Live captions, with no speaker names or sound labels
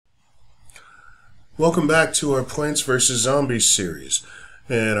Welcome back to our Plants vs. Zombies series.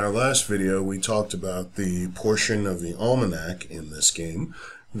 In our last video, we talked about the portion of the almanac in this game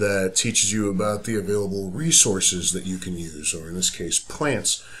that teaches you about the available resources that you can use, or in this case,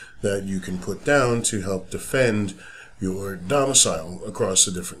 plants that you can put down to help defend your domicile across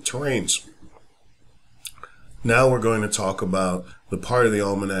the different terrains. Now we're going to talk about the part of the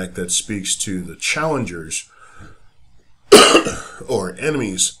almanac that speaks to the challengers or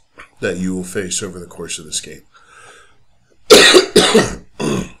enemies that you will face over the course of this game.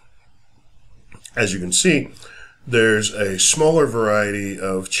 As you can see, there's a smaller variety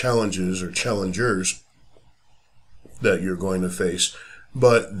of challenges or challengers that you're going to face,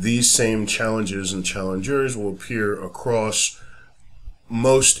 but these same challenges and challengers will appear across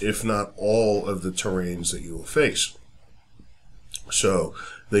most, if not all, of the terrains that you will face. So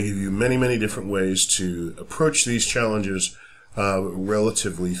they give you many different ways to approach these challenges,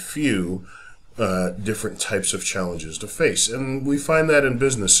 relatively few different types of challenges to face. And we find that in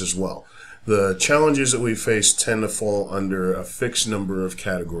business as well. The challenges that we face tend to fall under a fixed number of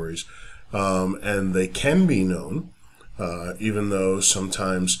categories, and they can be known, even though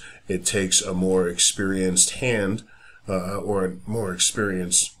sometimes it takes a more experienced hand or a more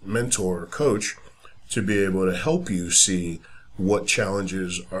experienced mentor or coach to be able to help you see what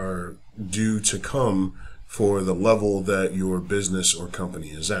challenges are due to come for the level that your business or company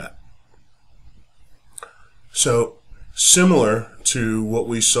is at. So, similar to what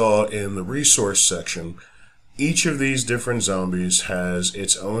we saw in the resource section, each of these different zombies has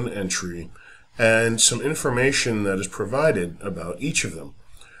its own entry and some information that is provided about each of them.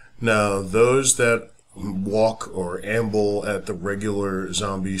 Now, those that walk or amble at the regular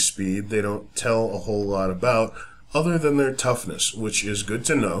zombie speed, they don't tell a whole lot about, other than their toughness, which is good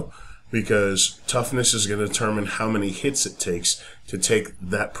to know, because toughness is going to determine how many hits it takes to take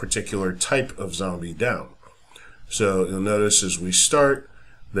that particular type of zombie down. So you'll notice as we start,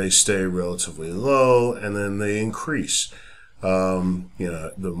 they stay relatively low and then they increase.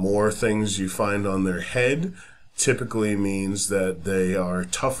 The more things you find on their head typically means that they are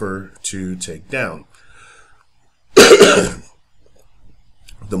tougher to take down. The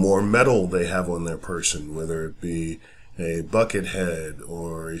more metal they have on their person, whether it be a bucket head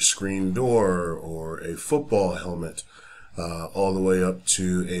or a screen door or a football helmet, all the way up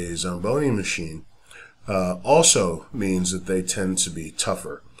to a Zamboni machine, also means that they tend to be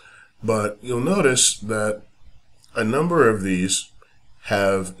tougher. But you'll notice that a number of these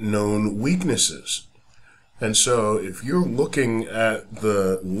have known weaknesses. And so if you're looking at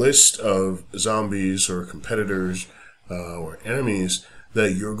the list of zombies or competitors or enemies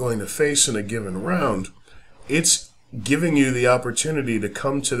that you're going to face in a given round, it's giving you the opportunity to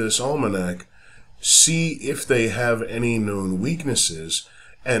come to this almanac, see if they have any known weaknesses,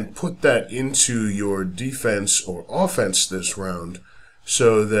 and put that into your defense or offense this round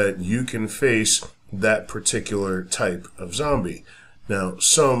so that you can face that particular type of zombie. Now,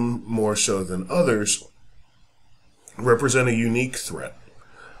 some more so than others represent a unique threat.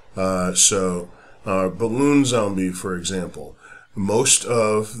 Balloon zombie, for example, most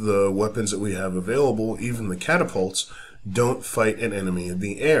of the weapons that we have available, even the catapults, don't fight an enemy in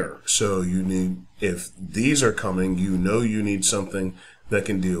the air. So you need, if these are coming, you know you need something that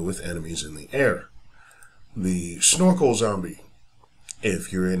can deal with enemies in the air. The snorkel zombie,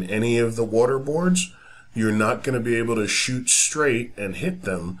 if you're in any of the water boards, you're not going to be able to shoot straight and hit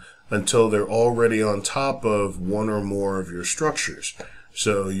them until they're already on top of one or more of your structures.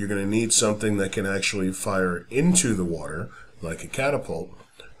 So you're going to need something that can actually fire into the water, like a catapult,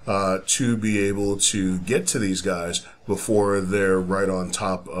 to be able to get to these guys before they're right on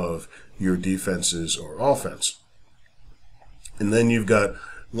top of your defenses or offense. And then you've got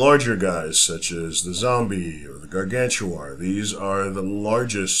larger guys such as the zombie or the gargantuar. These are the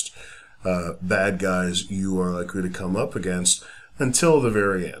largest bad guys you are likely to come up against until the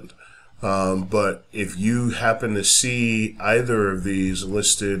very end. But if you happen to see either of these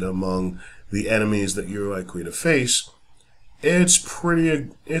listed among the enemies that you're likely to face, it's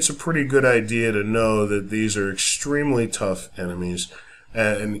a pretty good idea to know that these are extremely tough enemies,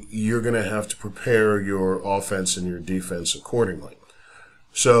 and you're going to have to prepare your offense and your defense accordingly.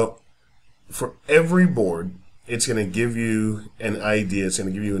 So, for every board, it's going to give you an idea, it's going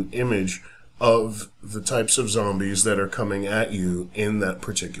to give you an image of the types of zombies that are coming at you in that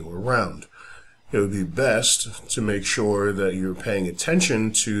particular round. It would be best to make sure that you're paying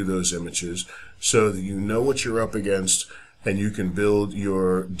attention to those images so that you know what you're up against and you can build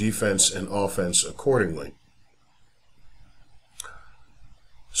your defense and offense accordingly.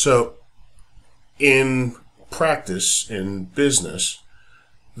 So, in practice, in business,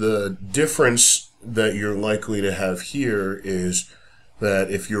 the difference that you're likely to have here is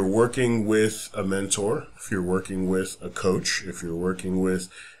that if you're working with a mentor, if you're working with a coach, if you're working with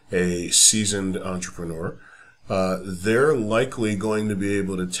a seasoned entrepreneur, they're likely going to be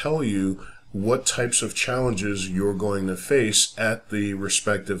able to tell you what types of challenges you're going to face at the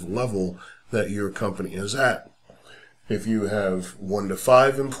respective level that your company is at. If you have 1 to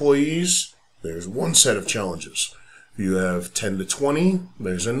 5 employees, there's one set of challenges. If you have 10 to 20,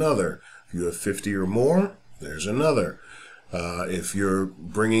 there's another. If you have 50 or more, there's another. If you're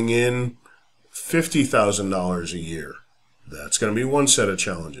bringing in $50,000 a year, that's going to be one set of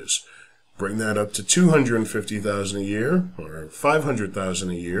challenges. Bring that up to $250,000 a year or $500,000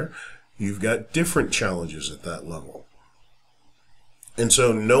 a year, you've got different challenges at that level. And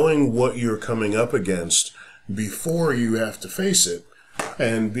so knowing what you're coming up against before you have to face it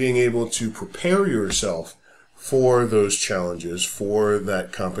and being able to prepare yourself for those challenges, for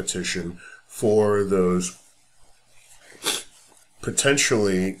that competition, for those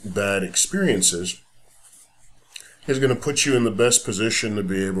potentially bad experiences is going to put you in the best position to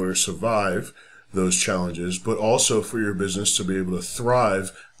be able to survive those challenges, but also for your business to be able to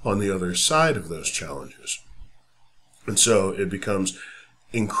thrive on the other side of those challenges. And so it becomes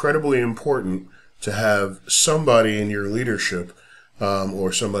incredibly important to have somebody in your leadership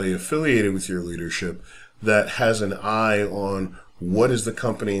or somebody affiliated with your leadership that has an eye on what is the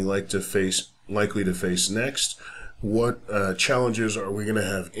company likely to face next, what challenges are we going to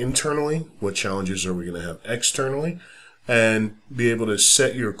have internally, what challenges are we going to have externally, and be able to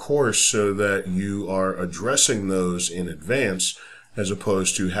set your course so that you are addressing those in advance as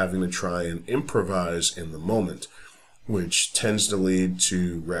opposed to having to try and improvise in the moment, which tends to lead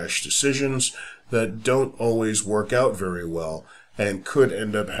to rash decisions that don't always work out very well and could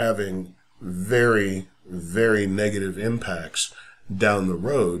end up having very, very negative impacts down the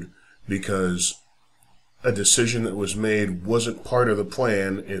road because a decision that was made wasn't part of the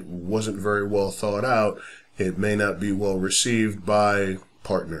plan, it wasn't very well thought out, it may not be well received by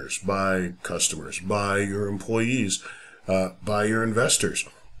partners, by customers, by your employees, by your investors.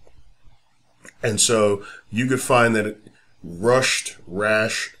 And so you could find that rushed,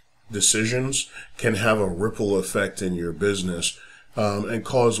 rash decisions can have a ripple effect in your business and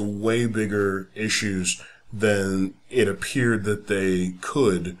cause way bigger issues than it appeared that they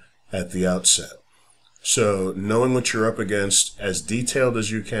could at the outset. So knowing what you're up against as detailed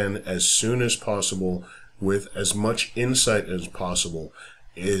as you can, as soon as possible, with as much insight as possible,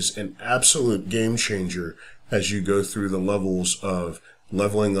 is an absolute game changer as you go through the levels of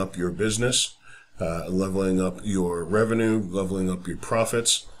leveling up your business, leveling up your revenue, leveling up your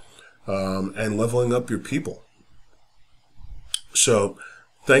profits, and leveling up your people. So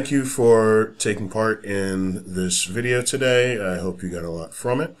thank you for taking part in this video today. I hope you got a lot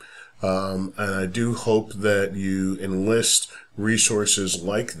from it. And I do hope that you enlist resources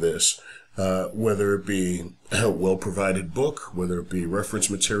like this, whether it be a well-provided book, whether it be reference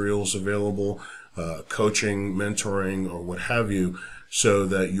materials available, coaching, mentoring, or what have you, so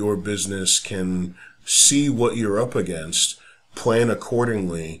that your business can see what you're up against, plan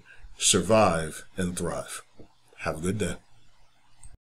accordingly, survive, and thrive. Have a good day.